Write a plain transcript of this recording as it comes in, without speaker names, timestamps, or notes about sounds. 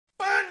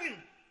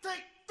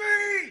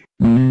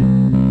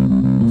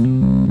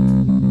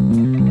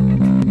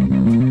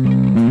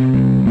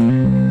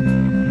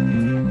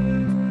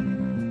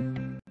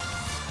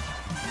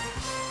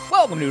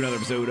to another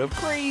episode of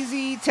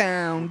Crazy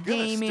Town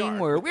Gaming,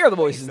 where we are the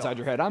voices inside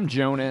your head. I'm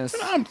Jonas.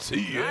 And I'm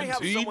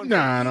TNT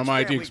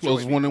Dynamite, the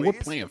explosive one, and we're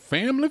playing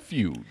Family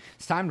Feud.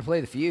 It's time to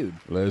play the feud.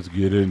 Let's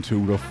get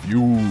into the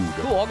feud.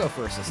 Cool, I'll go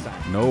first this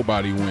time.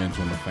 Nobody wins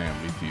when the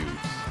family feuds.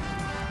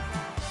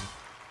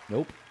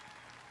 Nope.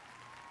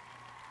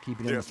 Keep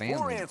it in the family.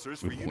 4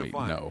 answers for you to Wait,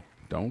 find. no.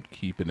 Don't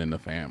keep it in the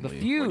The family.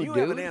 feud, When you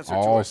have an dude. answer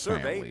All to a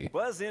survey, family.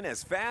 buzz in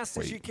as fast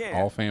as you Wait, can.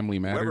 all family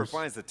Whoever matters?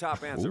 finds the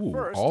top answer Ooh,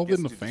 first all gets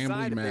in the to family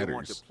decide if they want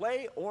matters. to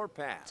play or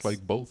pass. It's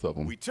like both of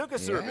them. We took a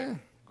survey.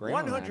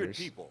 Grandma 100 matters.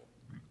 people.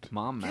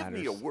 Mom Give matters.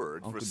 me a word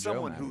Uncle for Joe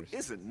someone who matters.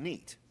 isn't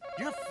neat.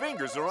 Your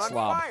fingers are on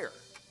Slob. fire.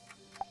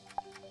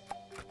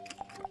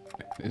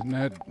 Isn't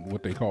that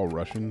what they call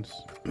Russians?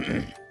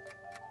 I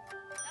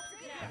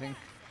think.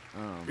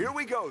 Here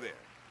we go then.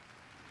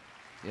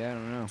 Yeah, I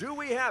don't know. Do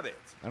we have it?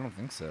 I don't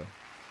think so.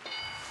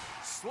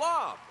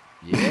 Slob.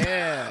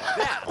 Yeah.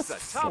 That's a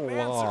top answer.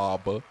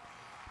 Slob.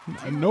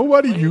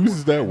 Nobody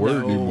uses that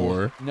word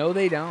anymore. No,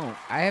 they don't.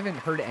 I haven't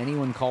heard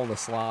anyone call the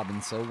slob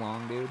in so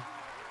long, dude.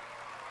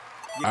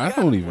 You I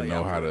gotta don't even play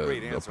know out how with a great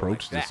to answer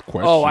approach like this that.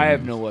 question. Oh, I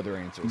have no other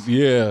answers.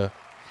 Yeah,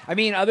 I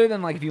mean, other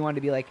than like if you wanted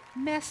to be like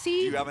messy,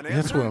 You have an answer?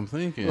 that's what I'm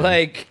thinking.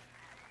 like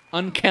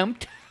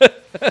unkempt.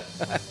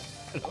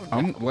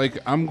 I'm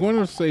going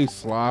to say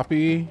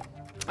sloppy.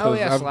 Oh, 'cause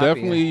yeah, I've sloppy,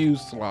 definitely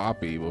used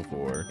sloppy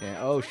before. Yeah.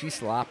 Oh, she's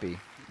sloppy,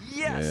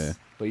 Yes. Yeah.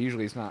 but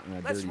usually it's not in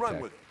a Let's dirty run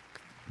text. with it.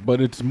 But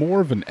it's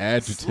more of an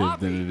adjective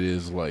Sloppy. than it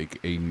is like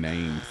a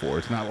name for.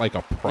 It's not like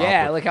a proper.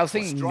 Yeah, like I was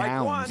thinking Strike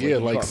nouns. one. yeah, you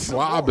like got-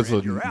 slob is a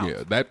You're out.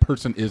 yeah. That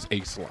person is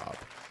a slob.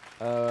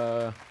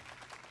 Got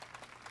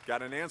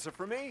an answer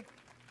for me?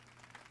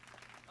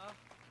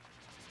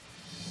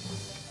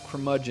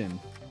 curmudgeon.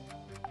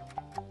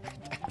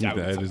 That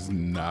is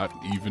not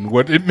even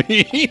what it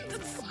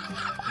means.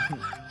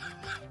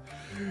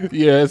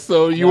 Yeah,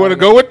 so you want to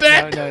go with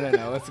that?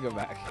 No. Let's go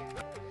back.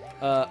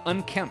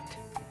 Unkempt.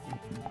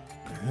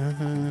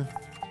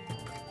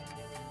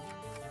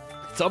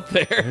 It's up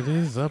there. It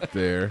is up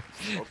there,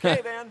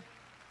 Okay then.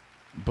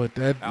 but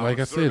that, Our like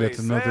I said, that's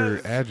survey another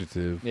says-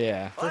 adjective.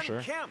 Yeah, for sure.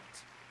 Unkempt.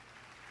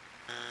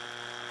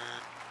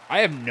 I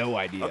have no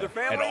idea Other at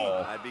family,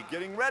 all. I'd be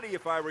getting ready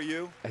if I were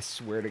you. I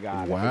swear to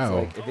God.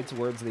 Wow. If it's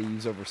words they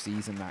use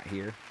overseas and not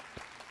here.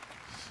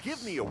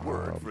 Give me a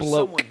word for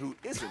Bloke. someone who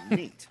isn't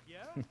neat.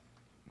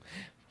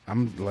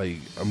 I'm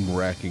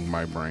racking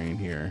my brain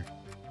here.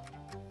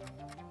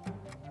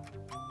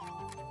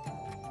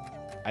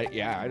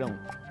 I don't.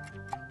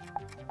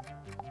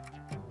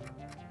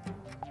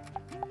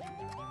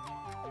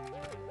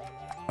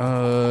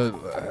 I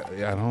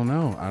don't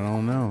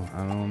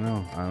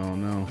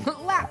know.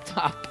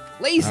 Laptop.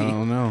 Lazy. I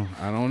don't know.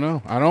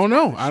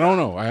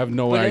 I have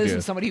no But idea.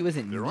 isn't somebody who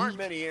isn't There neat? aren't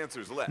many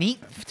answers left. Neat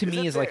to Is me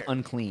it is like fair?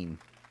 unclean.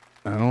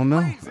 I don't know.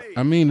 Lazy.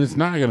 I mean, it's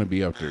not gonna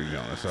be up there,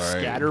 Jonas. All right,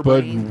 but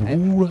Scatterbrain.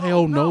 who the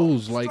hell no.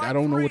 knows? Like, I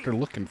don't know what Strike they're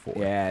looking for.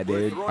 Yeah,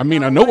 We're dude. throwing I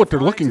mean, I out know what they're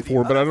lifelines looking to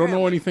for, the but I other don't know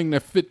family. anything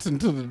that fits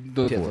into the.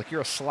 Dude, like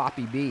you're a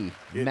sloppy B.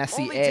 It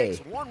Messy only A.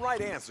 takes one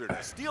right answer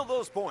to steal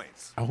those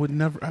points. I would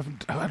never.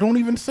 I don't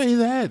even say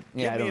that.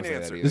 Yeah, I Give don't me an say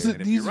that answer. either. This is,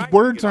 And if these you're right,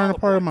 words you get all aren't a the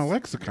part of my points.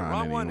 You're lexicon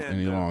on one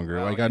any and, longer.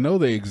 well, Like, I know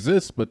they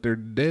exist, but they're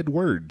dead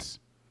words.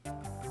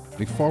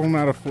 They've fallen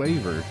out of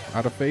favor.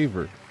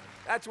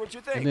 That's what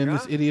you think, And then huh?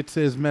 this idiot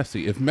says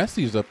messy. If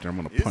messy's up there, I'm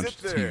gonna Is punch it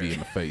the there? TV in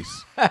the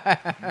face.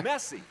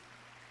 Messy.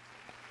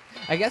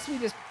 I guess we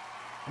just.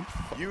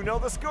 You know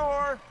the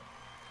score.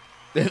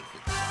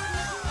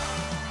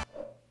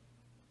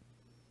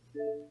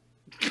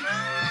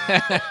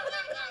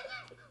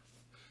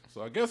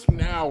 So I guess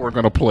now we're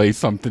gonna play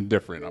something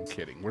different. I'm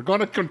kidding. We're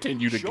gonna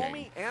continue the Show game.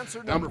 me answer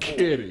I'm number 4.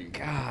 kidding.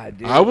 God,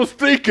 dude. I was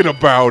thinking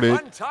about it.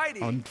 Untidy.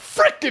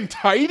 Frickin'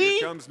 tidy.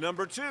 Here comes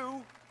number 2.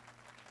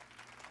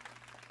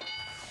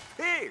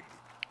 Pig.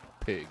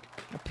 Pig.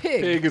 A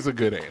pig. Pig is a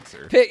good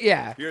answer.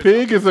 Yeah. Here's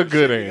Pig something is a that's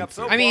good shaping up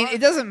answer. so I mean, far.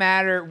 it doesn't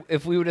matter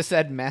if we would have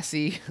said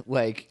messy,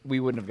 like, we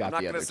wouldn't have got I'm not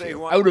the gonna other say two.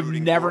 who I I'm would have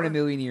rooting never for, in a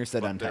million years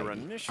said but their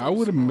untidy. initials I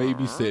would have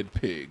maybe are- said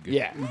pig.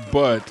 Yeah.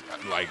 But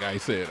like I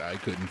said, I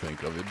couldn't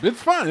think of it.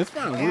 It's fine. It's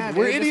fine. Yeah,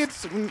 we're dude,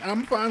 idiots.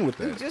 I'm fine with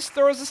It that. just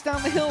throws us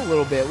down the hill a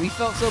little bit. We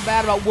felt so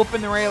bad about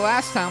whooping the Ray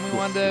last time. We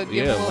wanted to give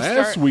Yeah, it a little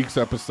last start. week's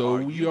Are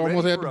episode, we you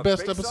almost ready had for the a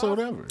best face-off? episode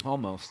ever.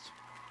 Almost.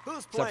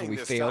 Who's for playing we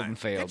this failed time? and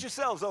failed. Get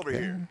yourselves over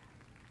here.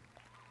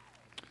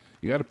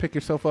 You got to pick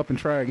yourself up and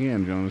try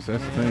again, Jonas.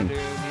 That's the Yeah, thing. dude,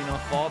 you know,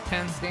 fall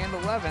 10, stand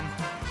 11.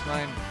 It's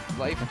my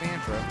life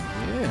mantra.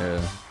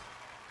 Yeah.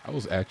 I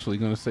was actually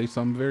going to say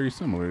something very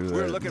similar to that.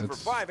 We're looking for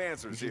That's- 5 You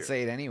answers should here.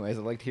 say it anyways.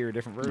 I'd like to hear a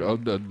different Oh,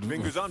 version.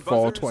 Fingers on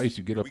fall buzzers. twice,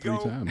 you get up We 3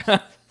 go. times.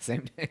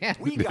 Same. Yeah.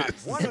 We got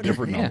It's 100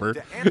 different people number.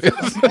 to answer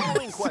the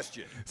following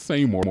question.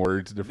 Same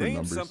words, different Name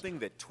numbers. something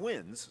that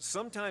twins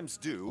sometimes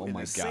do Oh in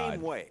my the God.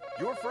 same way.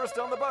 You're first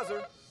on the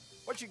buzzer.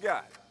 What you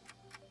got?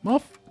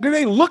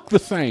 They look the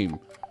same.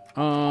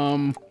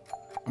 I'm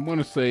going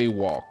to say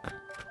walk.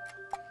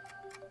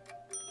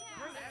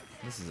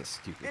 This is a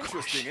stupid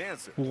Interesting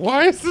answer.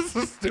 Why is this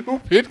a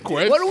stupid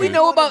question? What do we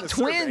know One in about the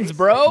survey twins, said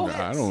bro? this.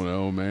 I don't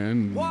know,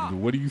 man. Walk.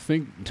 What do you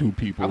think two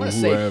people I'm who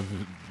gonna say have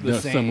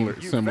the same. Similar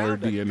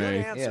found a good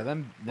DNA. answer, Yeah,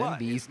 them but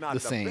bees it's not the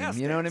the same. best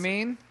You know what I answer.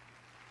 mean?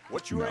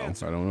 What's your No,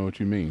 answer? I don't know what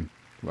you mean.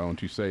 Why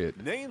don't you say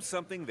it? Name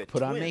something that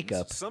Put on twins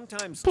makeup.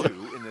 sometimes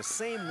do in the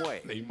same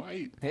way. They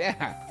might.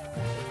 Yeah.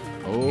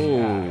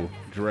 Oh,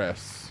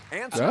 dress.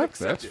 Answer That's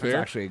accepted. That's fair.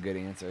 actually a good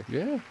answer.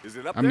 Yeah. Is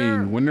it up I there?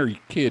 mean, when they're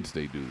kids,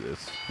 they do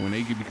this. When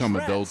they become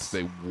Dress. adults,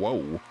 they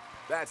whoa.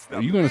 That's the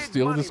Are you gonna big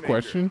steal this moneymaker.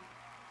 question,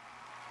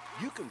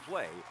 You can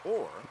play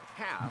or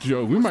have.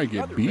 Joe? We what's might the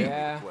get other beat. way to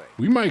Yeah. play?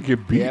 We might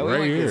get beat Yeah, we right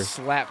might here. get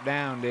slapped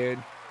down, dude.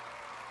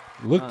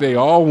 Look, they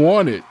all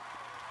want it.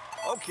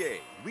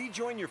 Okay,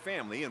 rejoin your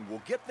family and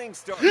we'll get things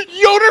started.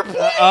 Yoder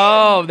play.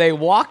 Oh, they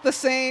walk the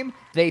same.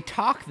 They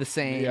talk the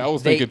same. Yeah, I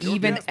was they thinking-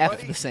 even Yes, F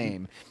buddy. the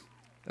same.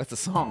 That's a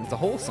song. It's a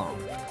whole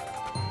song.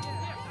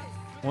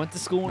 Went to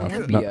school in Not,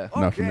 Olympia.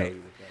 not Okay. familiar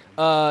with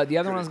that. The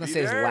other one I was Could gonna it say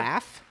be is there?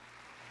 laugh,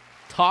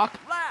 talk,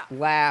 Laugh.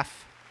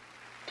 laugh.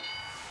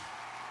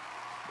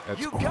 That's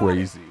You got it.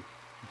 crazy,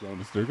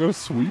 Jonas. They're gonna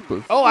sweep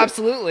us. Oh,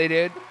 absolutely,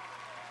 dude.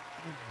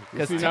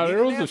 See, now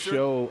there was a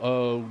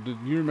show. Did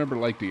you remember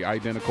like the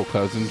Identical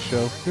Cousins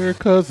show? They're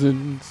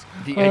cousins.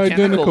 The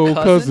Identical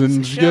Cousins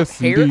cousins. show? Yes,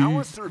 Hair- indeed.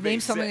 Our survey Name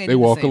something said- I They do the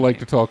walk same alike way.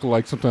 to talk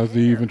alike. Sometimes they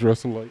even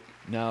dress alike.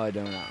 No, I do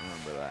not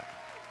remember that.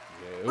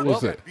 It Look was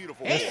at a that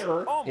beautiful hair.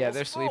 hair. Almost Yeah,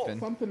 they're full. sweeping.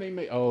 Something they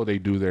made. Oh, they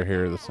do their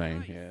hair the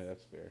same. Yeah,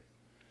 that's fair.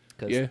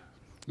 'Cause Yeah,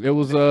 it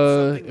was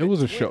Something it was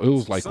a that show. It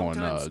was twins like on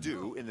sometimes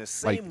do in the like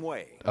same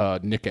way.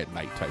 Nick at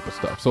Night type of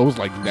stuff. So it was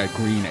like that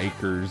Green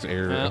Acres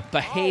era.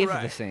 behave All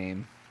right. the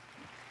same.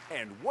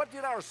 And what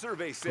did our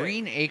survey say?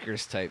 Green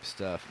Acres type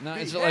stuff. No,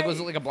 is it Behave. was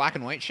it like a black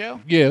and white show?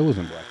 Yeah, it was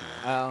in black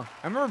and white. Oh,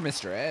 I remember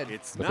Mr. Ed.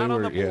 It's But not they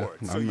on were, the yeah, board,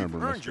 I so you've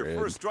remember earned Mr. your Ed.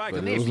 first strike. But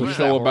on they it was this a use round.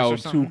 show that horse or about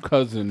two something?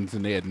 cousins,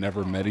 and they had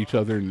never met each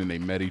other, and then they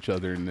met each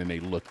other, and then they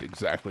looked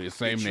exactly the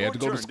same. It's They had to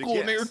go your to turn to school,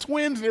 and they were guess.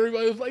 twins, and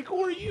everybody was like,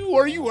 "Who are you?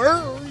 Are you her?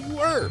 Or are you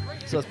her?"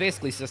 So it's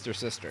basically sister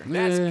sister.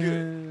 That's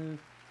good.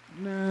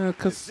 Nah,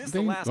 cause Is this they,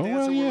 the last oh well,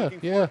 answer we're yeah, looking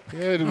yeah,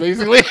 yeah.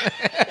 Basically,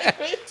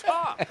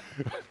 Top.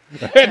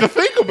 I had to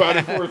think about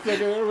it for a second.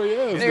 There it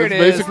is. There it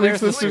That's is. Basically,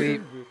 There's the sister.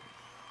 sweep.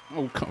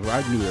 Oh, come,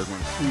 I knew they were going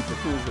to sweep as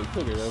soon as they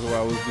took it. That's why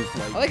I was just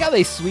like. I like how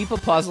they sweep a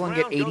puzzle and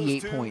get Round goes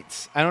 88 to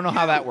points. I don't know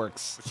how that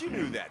works. But you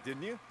knew that,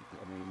 didn't you?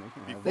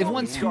 They've Before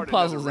won we two start another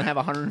puzzles and round, have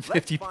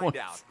 150 let's points.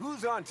 find out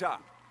who's on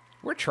top.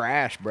 We're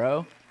trash,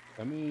 bro.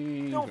 I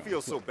mean, Don't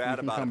feel so bad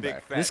can about a come big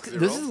back. fat This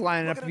zero. is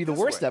lining Look up to at be it the this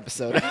worst way.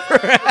 episode. You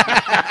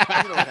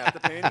don't have to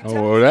pay any attention.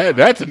 Oh,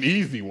 that's an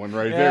easy one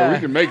right there. Yeah. We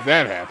can make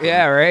that happen.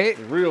 Yeah, right?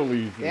 Real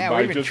easy Yeah,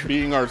 by we've been just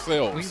being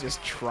ourselves. We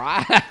just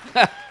try.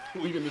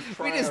 We can just, We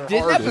try just our did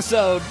an hardest.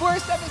 episode.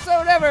 Worst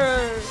episode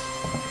ever.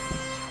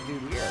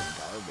 Dude, we are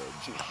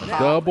garbage. Now,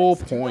 Double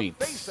to the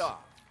points. face-off.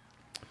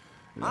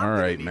 I'm All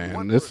gonna right, need man.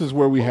 one This person is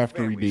where we from have both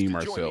to families redeem to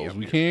join me ourselves. up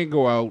We here. can't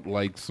go out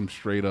like some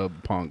straight up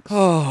punks.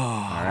 Oh,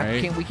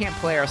 right. we can't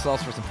play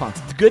ourselves for some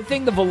punks. It's a good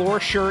thing the velour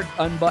shirt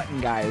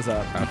unbuttoned guy is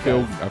up. I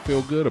because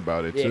feel good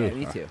about it Yeah, too.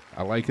 me too.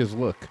 I like his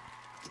look.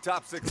 The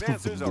top 6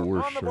 answers are Velour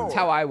on the shirt. board. That's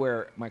how I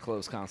wear my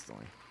clothes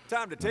constantly.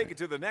 Time to take it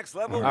to the next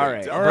level. All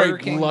right, All right, Burger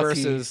King Lucky.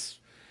 versus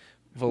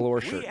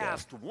velour shirt We guy.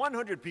 asked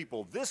 100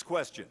 people this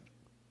question.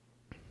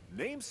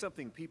 Name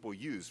something people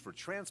use for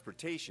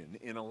transportation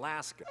in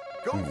Alaska.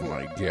 Go Oh for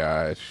my it.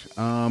 gosh.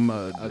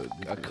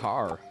 A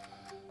car.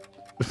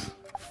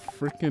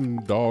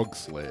 Freaking dog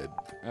sled.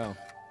 Oh.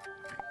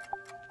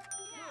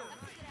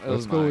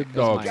 Let's go with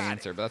dog. my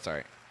answer, but that's all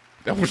right.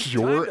 That was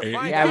your Time to answer.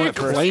 find You Yeah, I out. went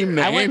can't first. claim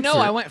the I went answer.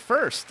 no, I went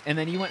first, and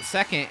then you went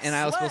second, and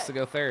I was supposed to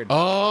go third.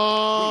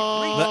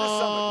 Oh. We reached the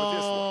summit with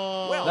this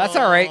one. Well, That's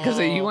all right because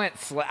you went.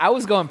 I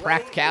was going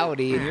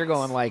practicality, and you're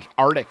going like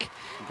Arctic.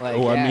 Like,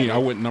 Oh, yeah, I mean, I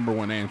went number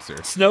one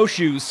answer.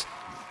 snowshoes.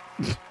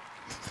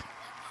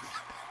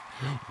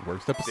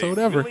 Worst they episode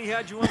ever. really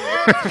had you on the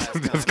ropes last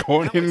time. Just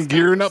going Now in and it's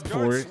gearing time up to for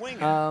start it.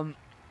 swinging.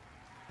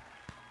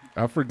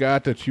 I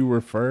forgot that you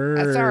were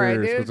first. That's all right,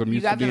 'cause dude. I'm You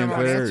used got to the being number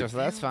one third. answer, so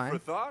that's Food for fine.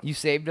 thought? You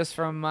saved us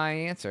from my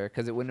answer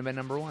because it wouldn't have been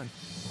number one.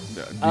 Do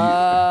you-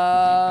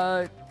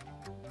 I'm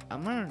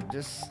gonna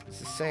just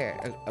say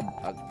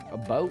a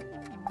boat,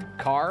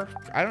 car.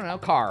 I don't know,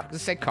 car.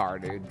 Just say car,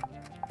 dude.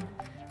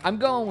 I'm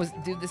going with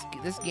dude.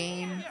 This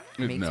game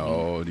makes no,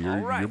 All your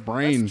right,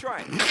 brain, let's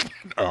try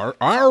it.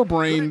 our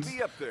brains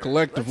be up there?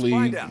 collectively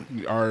Let's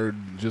find out. are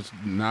just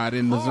not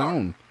in the Car.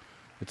 zone.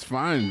 It's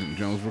fine,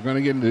 Jones. We're gonna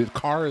get into the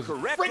cars.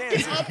 Correct Freaking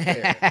answer. up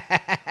there.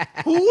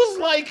 Who's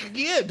like,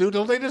 yeah, dude?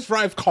 Don't they just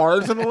drive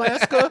cars in I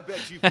Alaska?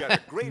 bet you've got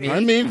a great I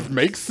mean,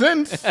 makes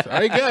sense,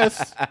 I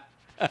guess.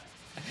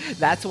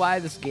 That's why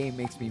this game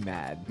makes me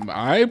mad.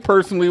 I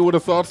personally would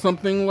have thought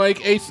something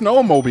like a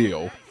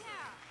snowmobile.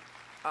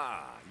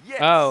 Yes.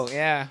 Oh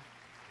yeah.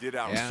 Did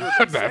our Yeah.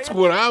 survey That's say it?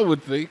 what I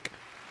would think.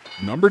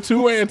 Number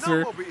two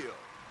answer. Snowmobile.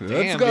 Let's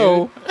Damn,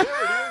 go. There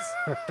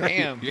it is.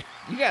 Damn. You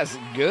guys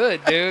are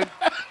good, dude.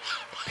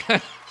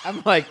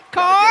 I'm like Gotta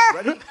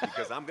car get ready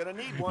because I'm gonna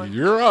need one.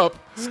 You're up.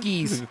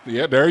 skis.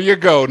 Yeah, there you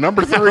go.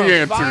 Number three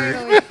answer.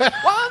 Finally. Why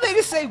don't they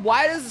just say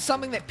why is it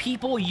something that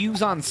people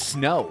use on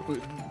snow?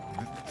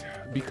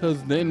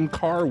 Because then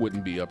car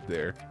wouldn't be up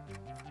there.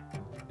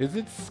 Is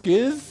it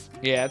Skiz?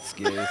 Yeah, it's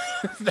Skiz.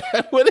 Is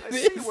that what it I see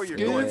is? where you're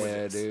going with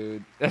Yeah, this.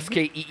 dude. That's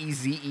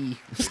Keeze.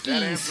 Is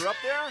that answer up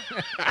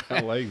there?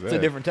 I like that. It's a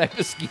different type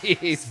of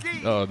skis.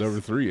 Skis. Oh,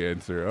 number 3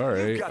 answer. All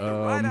right. You've got the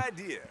right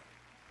idea.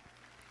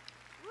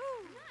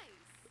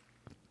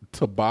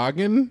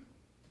 Toboggan?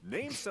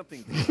 Name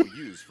something people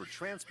use for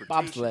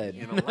transportation Bobsled.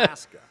 in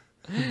Alaska.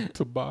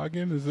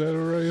 Toboggan? Is that a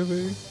right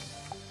thing?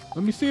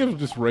 Let me see if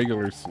just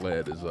regular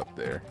sled is up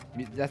there.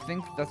 I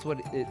think that's what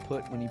it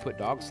put when you put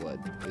dog sled.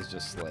 Is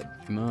just sled.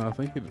 No, I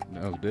think it.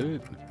 No, did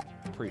it?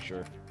 Pretty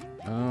sure.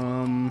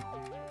 I'm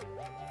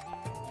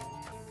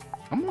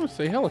gonna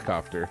say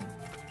helicopter.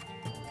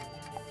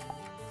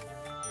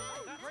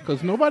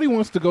 Because nobody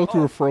wants to go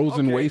through a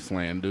frozen okay.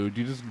 wasteland, dude.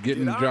 You just get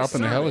and Did our drop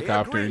in a survey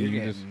helicopter and agree?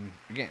 you just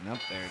You're getting up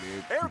there,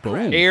 dude. Aircraft.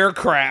 boom,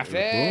 Aircraft.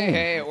 Hey, Boom.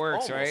 hey, it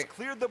works, Almost right?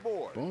 cleared the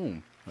board.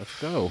 boom. Let's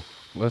go.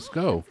 Let's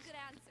go.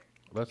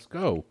 Let's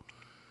go.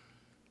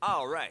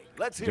 All right,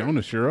 let's hear it.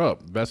 Jonas, you're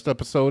up. Best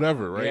episode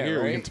ever, right Yeah,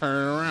 here. We can right?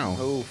 turn it around.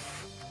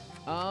 Oof.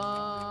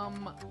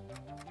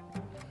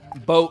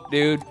 Boat,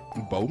 dude.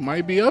 Boat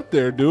might be up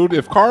there, dude.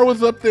 If car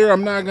was up there,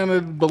 I'm not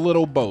gonna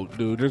belittle boat,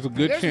 dude. There's a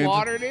good There's chance.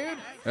 water, dude.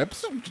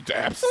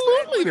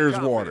 Absolutely, there's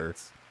water.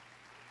 Confidence.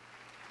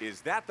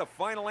 Is that the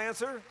final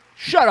answer?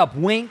 Shut up,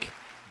 Wink.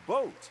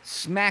 Boat.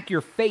 Smack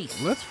your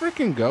face. Let's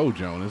freaking go,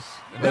 Jonas.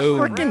 Let's No.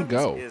 freaking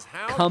go. Is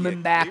how Coming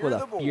you back clear with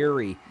the a board.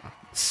 fury.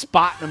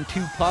 Spotting them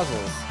 2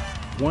 puzzles.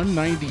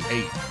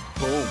 198.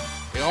 Boom.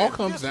 It all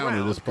comes This down to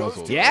round this goes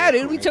puzzle. to- Yeah,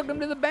 dude, we took them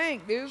to the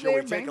bank, dude. Shall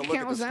Their we take bank a look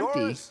account at was the empty.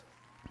 scores?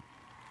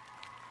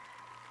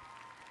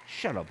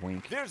 Shut up,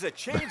 Wink. There's a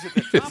change at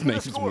the His top of the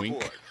name's scoreboard.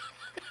 Wink.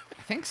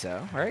 I think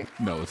so, right?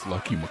 No, it's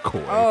Lucky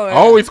McCoy. Oh, yeah. I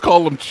always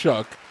call him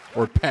Chuck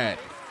or Pat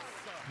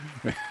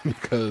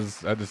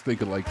because I just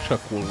think of like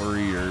Chuck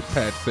Woolery or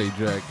Pat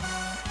Sajak.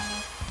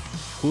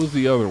 Who's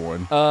the other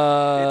one? It's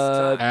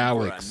time for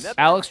Alex. another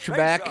Alex face-off.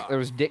 Trebek. There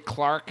was Dick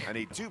Clark. I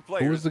need 2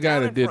 players. Who was the guy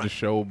down that in did front. the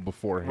show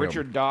before him?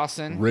 Richard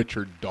Dawson.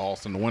 Richard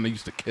Dawson, the one that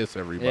used to kiss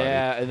everybody.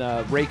 Yeah,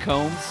 and Ray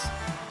Combs.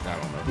 I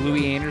don't know.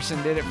 Louis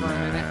Anderson did it for a Nah,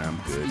 minute. I'm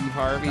good. Steve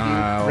Harvey, dude.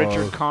 Oh.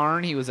 Richard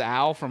Karn. He was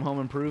Al from Home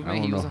I Improvement.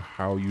 don't He was know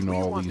how you know We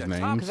all want these the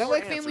top names. 'Cause I four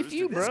like Family answers to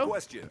Feud, this bro.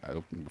 question.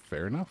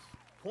 Fair enough.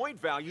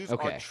 Point values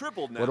Okay. are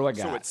tripled now, What do I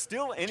got? so it's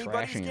still anybody's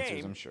trash answers,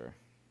 game. I'm sure.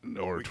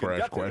 Or We trash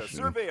conducted a question.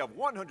 survey of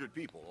 100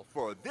 people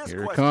for this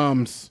Here it question.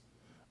 comes.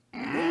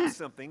 Name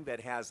something that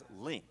has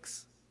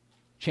links.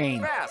 Chain.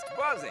 Fast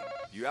buzzing.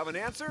 You have an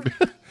answer?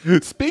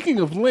 Speaking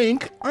of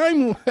Link, I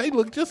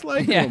look just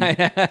like him.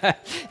 Yeah.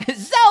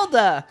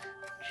 Zelda.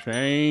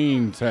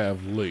 Chains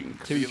have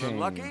links. Two Feeling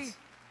lucky? chains.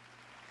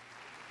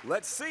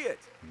 Let's see it.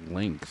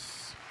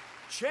 Links.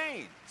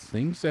 Chains.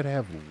 Things that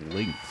have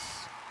links.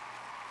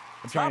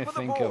 I'm trying to Top of the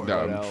think board. of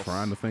what I'm else.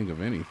 trying to think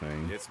of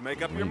anything. It's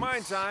make up your mind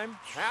Links. time.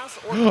 Pass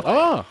or play.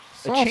 Ah, A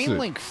sausage. chain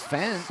link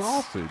fence.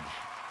 Sausage.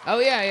 Oh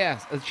yeah, yeah.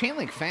 A chain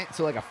link fence.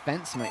 So like a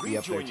fence might be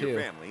up there Rejoin your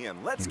too. family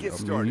and let's I get mean,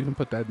 you started. can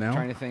put that down.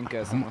 Trying to think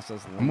something else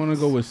says links. I'm gonna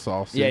go with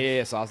sausage. Yeah, yeah,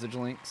 yeah. Sausage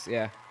links.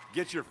 Yeah.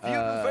 Get your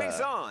feuding face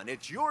on.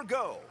 It's your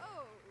go.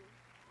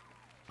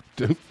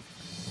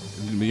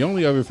 The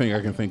only other thing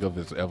I can think of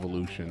is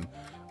evolution.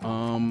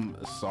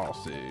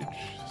 Sausage.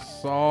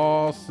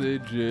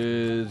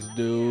 Sausages,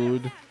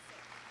 dude.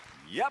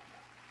 Yep.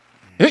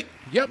 Hey,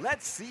 yep.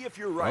 Let's see if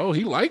you're right. Oh,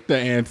 he liked the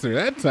answer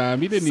that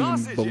time. He didn't even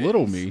Sausages.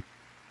 belittle me.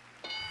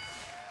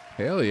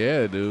 Hell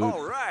yeah, dude.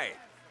 All right.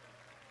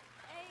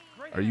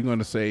 Are you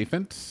gonna say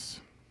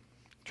fence?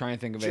 Trying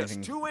to think of Just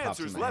anything. 2 pops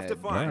answers in my left to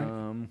head.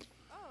 find.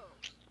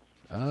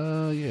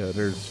 Yeah,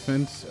 there's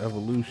fence,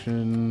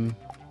 evolution.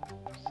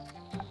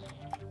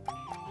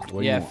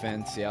 What do Yeah, you want?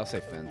 fence. Yeah, I'll say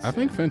fence. I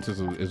think fence is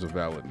a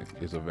valid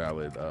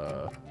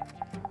But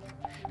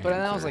then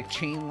I was answer. like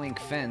chain link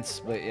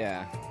fence. But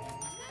yeah.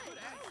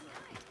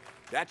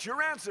 That's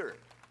your answer.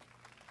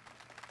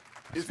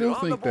 I Is still it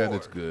on think the that board?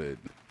 it's good.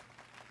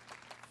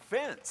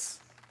 Fence.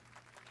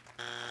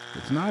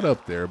 It's not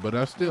up there, but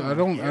I Hear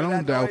don't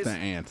that doubt noise? the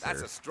answer.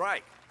 That's a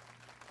strike.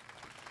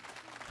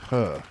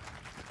 Huh.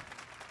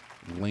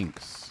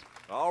 Links.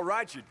 All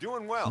right, you're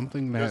doing well.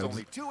 Something There's that-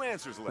 only 2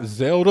 answers left.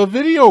 Zelda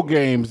video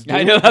games, dude.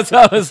 I know that's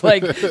how I was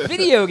like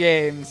video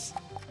games.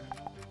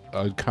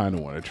 I kind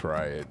of want to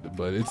try it,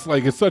 but it's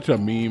such a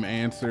meme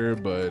answer,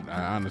 but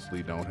I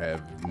honestly don't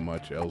have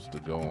much else to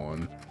go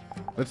on.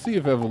 Let's see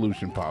if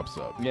evolution pops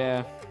up.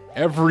 Yeah.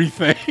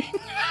 Everything.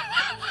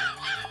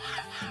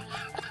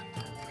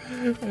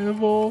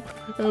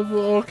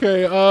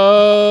 Okay,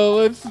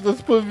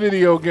 let's put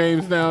video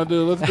games now,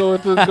 dude. Let's go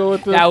with the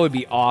That would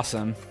be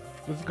awesome.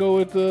 let's go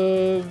with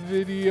the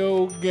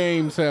video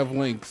games have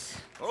links.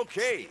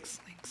 Okay.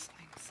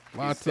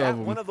 Lots Is that of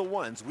them. one of the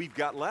ones we've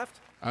got left?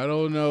 I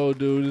don't know,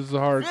 dude. This is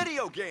hard.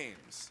 Video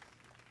games.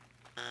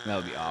 That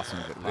would be awesome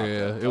if it popped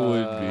Yeah, up. it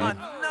would be.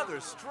 Another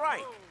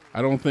strike.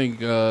 I don't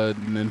think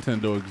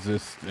Nintendo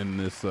exists in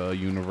this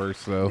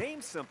universe, though.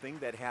 Name something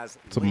that has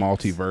It's a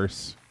links.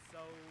 multiverse.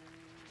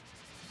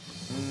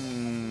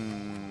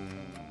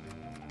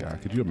 God,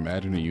 could you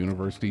imagine a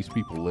universe these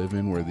people live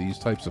in where these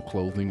types of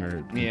clothing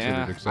are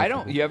considered acceptable? I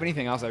don't. You have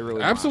anything else I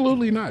really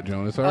Absolutely not,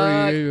 Jonas. I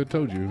already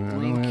told you. I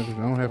Link,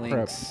 don't have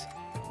links,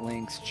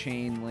 links,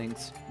 chain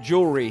links,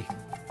 jewelry.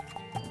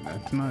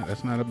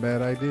 That's not a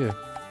bad idea.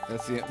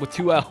 That's it. With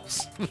 2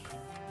 L's.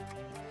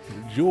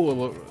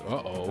 Jewel.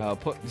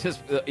 Uh-oh.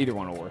 Just either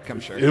one will work.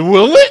 I'm sure.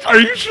 Will it? Are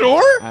you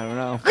sure? I don't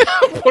know.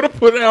 I'm gonna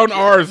put down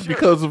ours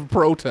because of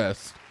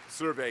protest.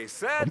 Survey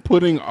said. I'm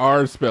putting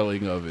our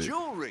spelling of it.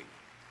 Jewelry.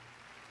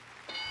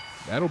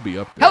 That'll be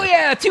up there. Hell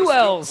yeah, 2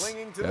 L's.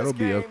 That'll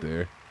be up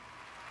there.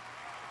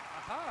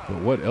 But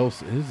what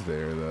else is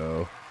there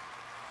though?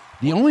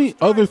 The only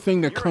other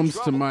thing that comes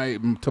to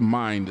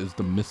mind is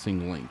the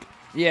missing link.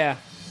 Yeah.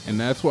 And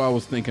that's why I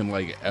was thinking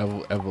like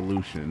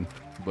evolution,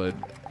 but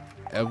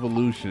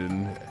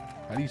evolution.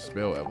 How do you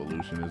spell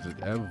evolution? Is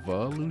it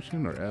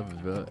evolution or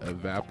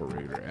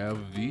evaporator?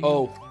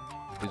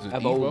 Is it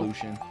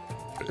evolution?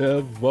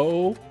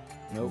 Evo.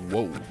 Nope.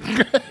 Whoa.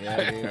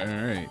 Yeah, dude.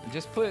 All right.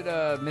 Just put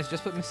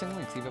missing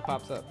link. See if it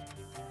pops up.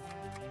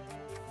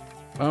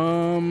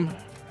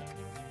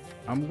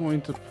 I'm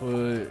going to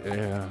put.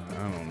 Yeah,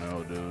 I don't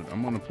know, dude.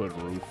 I'm gonna put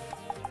roof.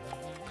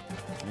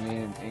 I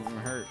mean, it ain't gonna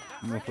hurt.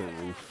 I'm gonna put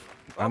roof.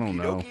 I don't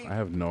know. I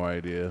have no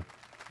idea.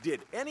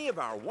 Did any of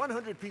our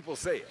 100 people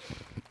say it?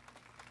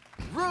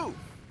 Roof.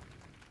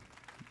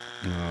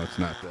 No, it's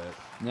not that.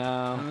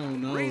 No.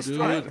 No,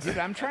 Dude,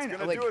 I'm trying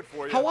to like.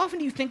 How often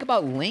do you think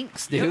about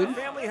links, dude? Your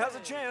family has a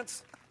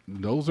chance.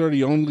 Those are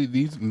the only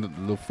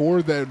the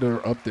 4 that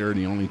are up there are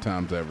the only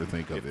times I ever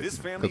think of it.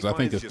 Because I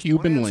think it's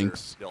Cuban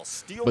links.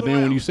 But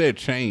then when you said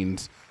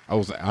chains, I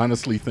was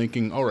honestly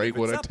thinking, all right,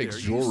 well, that takes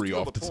jewelry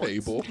off the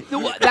table.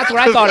 That's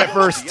what I thought at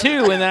first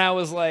too, and then I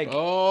was like,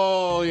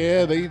 oh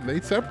yeah, they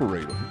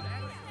separate them.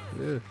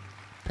 Yeah,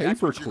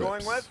 paper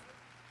clips.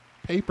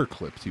 Paper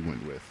clips he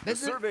went with. The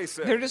survey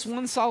says they're just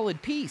one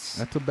solid piece.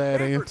 That's a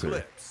bad answer.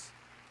 Clips.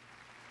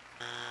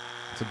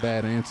 That's a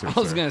bad answer. I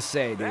was gonna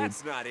say, dude.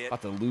 That's not it.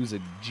 About to lose a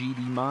GD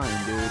mind,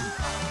 dude.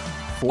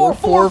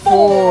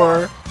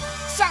 444.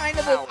 Sign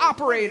of the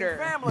operator.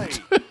 Family.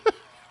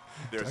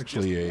 It's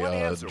actually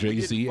a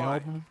Jay-Z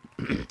album.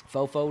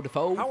 Fofo de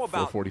fo. How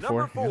about 444,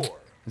 number 4?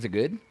 Is it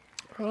good?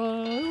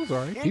 It was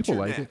alright. People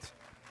like it.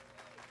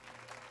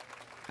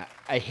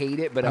 I hate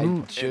it, but I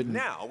shouldn't. And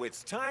now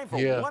it's time for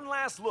one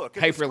last look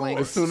at Hyperlink.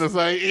 the As soon as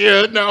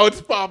now it's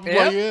popping.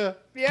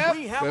 Yep. Yeah.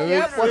 We have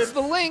Yep. What's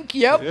the link?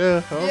 Yep.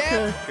 Yeah. Okay.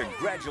 Yep.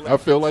 Congratulations. I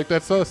feel like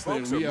that's us. Then.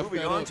 Folks We are have moving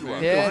that on up, to man.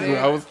 our Yeah, dude.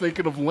 I was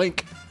thinking of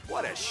Link.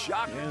 What a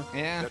shock.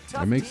 Yeah.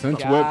 That makes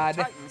sense. God.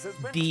 Titans has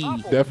been D.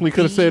 toppled. Definitely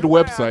could have said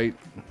website,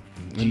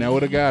 and that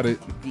would have got it.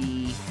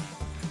 D.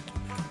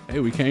 Hey,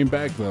 we came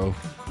back though.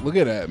 Look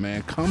at that,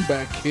 man.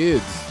 Comeback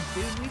kids.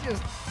 Dude, we're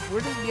just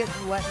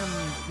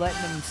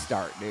letting them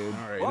start, dude.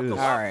 All right, Welcome this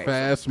is up. Alright.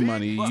 fast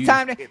money. It's You-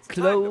 time to It's time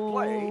to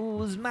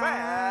close play my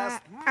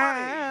Fast Money.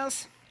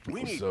 eyes.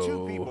 We need So,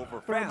 2 people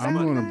for fast I'm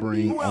money. gonna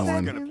bring Who else is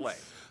on. gonna play?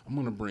 I'm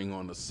gonna bring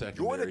on the You're the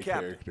secondary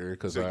captain, character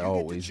because so I you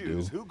always get to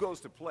choose do. who goes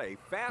to play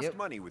fast Yep.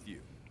 money with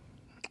you.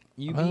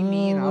 You be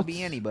me, and I'll be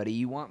let's- anybody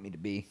you want me to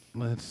be.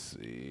 Let's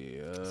see.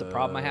 It's the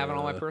problem I have in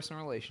all my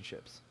personal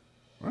relationships.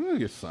 I'm gonna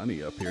get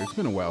Sonny up here. It's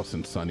been a while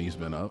since Sonny's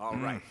been up. All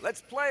right,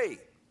 let's play.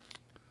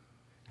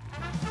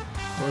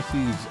 Plus,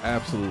 he's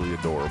absolutely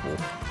adorable.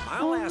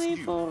 I'll ask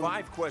you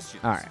 5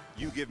 questions. All right.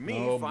 You give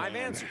me 5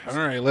 answers. All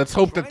right, let's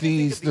hope Try that to think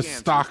these of the the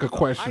stock answers of with the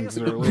questions highest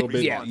are a little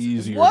bit Yeah.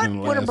 easier What than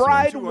the would a last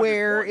bride one. 200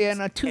 wear points, in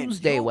a and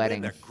Tuesday you'll win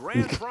wedding? the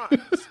grand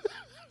prize.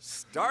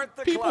 Start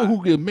the People clock.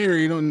 who get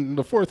married on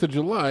the 4th of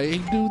July do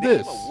Name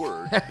this. a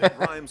word that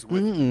rhymes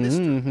with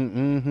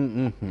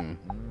Mr.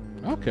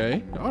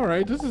 Okay, all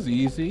right, this is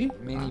easy.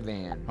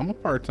 Minivan. I'm a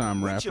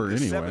part-time Which rapper of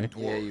the anyway. 7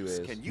 Yeah, you dwarfs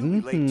is. can you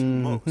relate to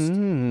most?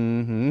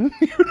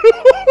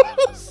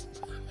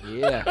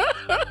 Yeah.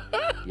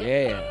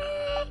 Yeah.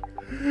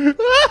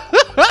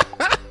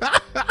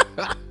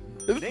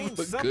 This Name is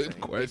a something good a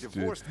question.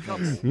 divorced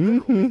couple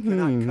literally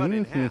cannot cut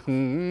in half.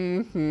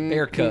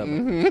 Bear cub.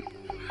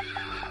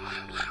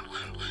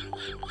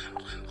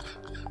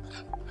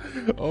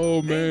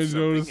 Oh man, Name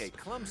something Jonas, a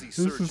clumsy this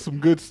surgeon is some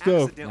good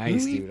stuff. accidentally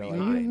Nice, leaves dude, I like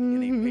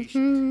behind in a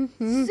patient.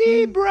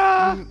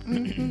 Zebra.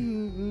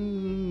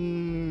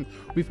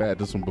 We've had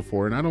this one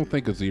before, and I don't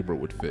think a zebra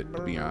would fit.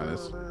 To be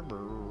honest, I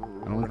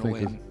don't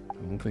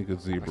think a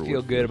zebra. I feel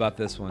would good fit. about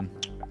this one.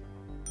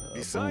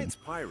 Besides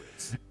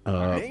pirates,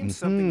 name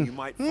something you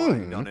might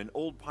find on an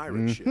old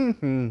pirate ship.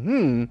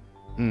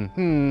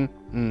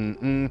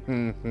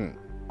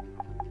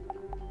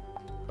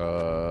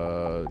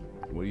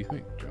 What do you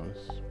think, Jonas?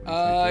 What do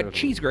you think?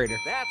 Cheese grater.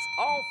 That's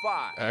all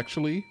 5.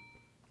 Actually,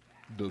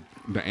 the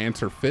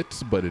answer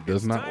fits, but it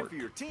does not Time work. for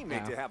your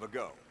teammate to have a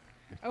go.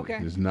 Okay.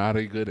 It's not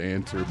a good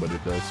answer, but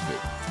it does fit.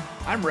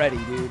 I'm ready,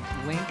 dude.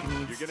 Link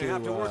needs You're gonna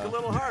have to work a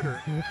little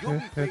harder. You'll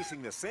be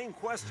facing the same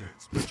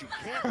questions, but you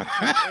can't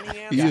repeat any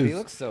answer. He God, is. he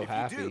looks so If you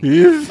happy. do, He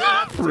is you'll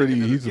have to take pretty.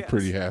 another He's a guess.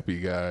 pretty happy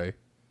guy.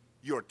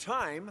 Your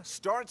time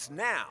starts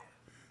now.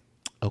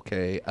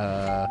 Okay.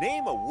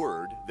 Name a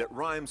word that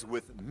rhymes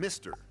with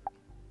Mr.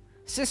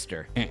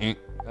 Sister.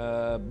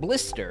 Uh-uh.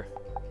 Blister.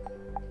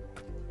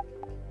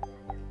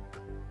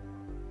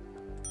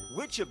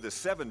 Which of the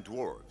 7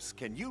 dwarves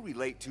can you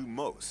relate to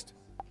most?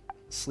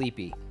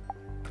 Sleepy.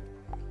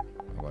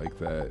 I like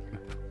that.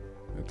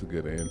 That's a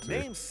good answer.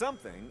 Name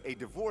something a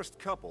divorced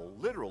couple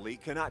literally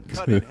cannot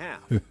cut in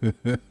half.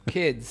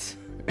 Kids.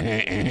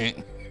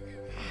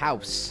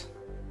 House.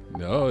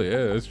 No,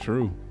 yeah, that's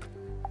true.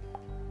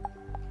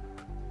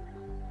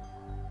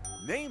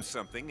 Name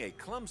something a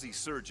clumsy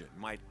surgeon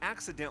might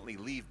accidentally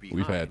leave behind.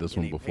 We've had this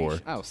one in a before.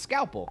 patient. Oh,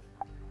 scalpel.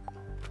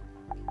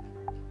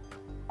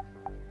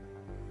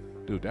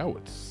 Dude, that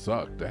would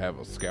suck to have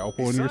a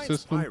scalpel in your Besides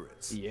system.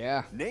 pirates,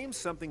 Yeah. name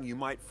something you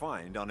might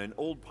find on an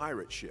old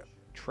pirate ship.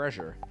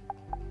 Treasure.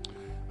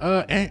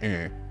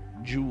 Jewels.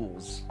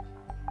 Jewels.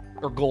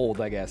 Or gold,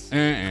 I guess.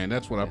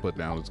 That's what I put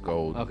down as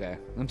gold. Okay.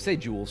 Let me say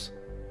jewels.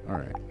 All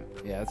right.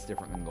 Yeah, that's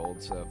different than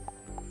gold, so.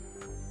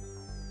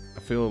 I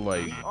feel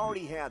like. We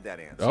already had that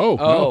answer.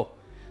 Oh.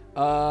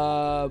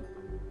 Oh.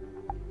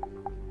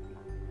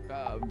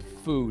 No.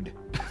 Food.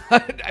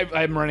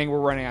 We're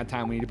running out of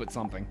time. We need to put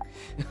something.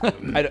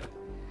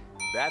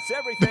 That's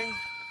everything.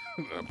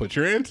 Put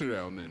your answer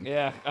down then.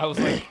 Yeah, I was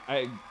like,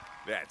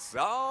 That's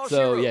all.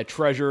 so she yeah, wrote.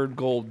 treasure,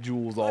 gold,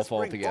 jewels all Let's fall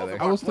bring both together.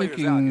 of I our was players out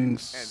here thinking and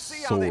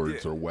see how they swords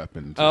did. or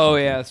weapons. Or Oh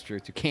something. yeah, that's true.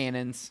 Too.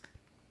 Cannons,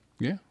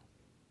 Yeah.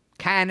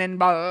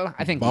 cannonball.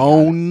 I think we got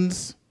it.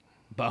 Bones.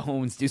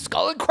 Bones, dude.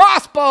 Skull and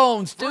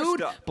crossbones, First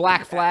dude. up,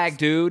 Black who flag, asked?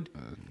 dude.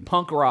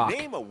 Punk rock.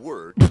 Name a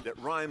word that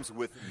rhymes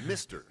with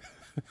Mr.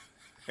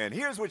 And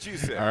here's what you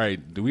said. All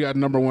right. Do we got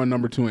number 1,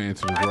 number 2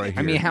 answers right here?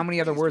 I mean, how many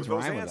other words Pleased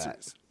with rhyme those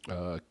with that?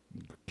 answers.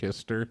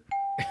 Kissed her.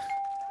 A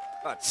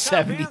tough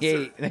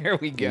 78. answer. There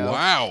we go.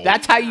 Wow.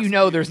 That's how you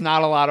know there's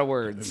not a lot of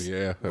words.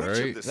 Yeah. All Which of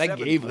right. the That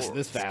 7 gave us dwarves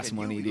this fast can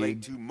money, you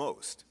relate dude. to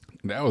most?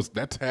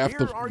 That's half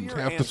Here are your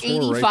the answers.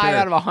 score right 85 there.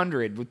 out of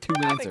 100 with 2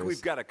 I answers. think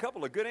we've got a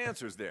couple of good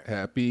answers there.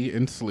 Happy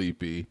and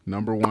sleepy.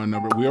 Number 1.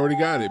 We already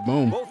got it.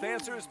 Boom. Both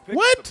answers picked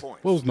What? the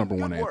points. What was number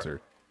Good 1 work.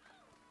 answer?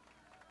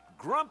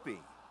 Grumpy.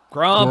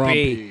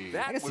 Grumpy.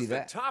 That I can was see the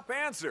that. top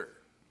answer.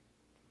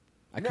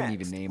 I couldn't even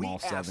Next, name we all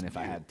 7 asked if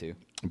I you. had to.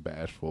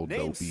 Bashful, Name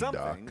dopey,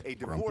 something doc, a grumpy,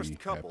 divorced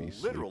couple happy,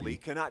 literally sleepy,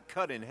 cannot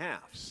cut in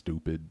half.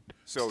 stupid.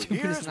 So Stupid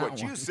is here's not what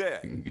you one.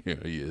 said. Yeah,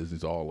 he is.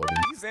 He's all of them.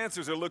 These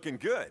answers are looking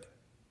good.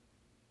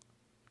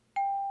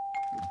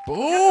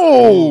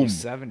 Boom!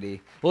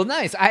 70. Well,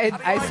 nice. I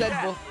Like said,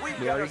 that, well, we've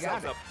we got already got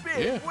ourselves it. a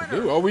big Yeah, winner.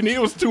 dude. All we needed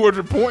was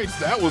 200 points.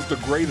 That was the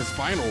greatest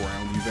final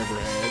round we've ever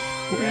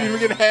had. We didn't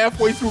even get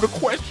halfway through the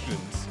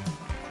questions.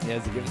 Yeah,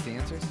 does he give us the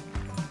answers?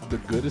 The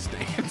goodest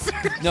answer.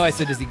 No, I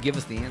said, does he give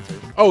us the answers?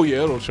 Oh,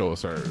 yeah, it'll show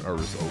us our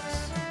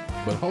results.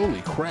 But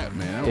holy crap,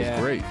 man. That Yeah.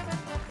 was great.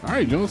 All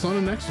right, Jonas, on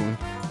the next one.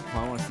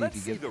 Well, I want to see Let's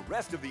if see he gives. the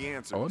rest of the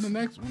answers. On the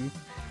next one.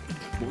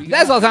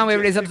 That's all the time we have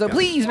for today's episode.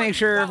 Please make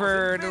sure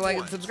to like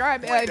and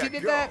subscribe. If you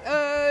did that,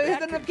 hit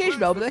the notification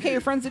bell. But hey,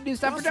 your friends to do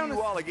stuff We'll for see you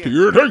Jonas. all again To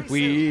your very day. soon.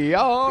 We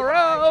are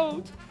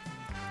out.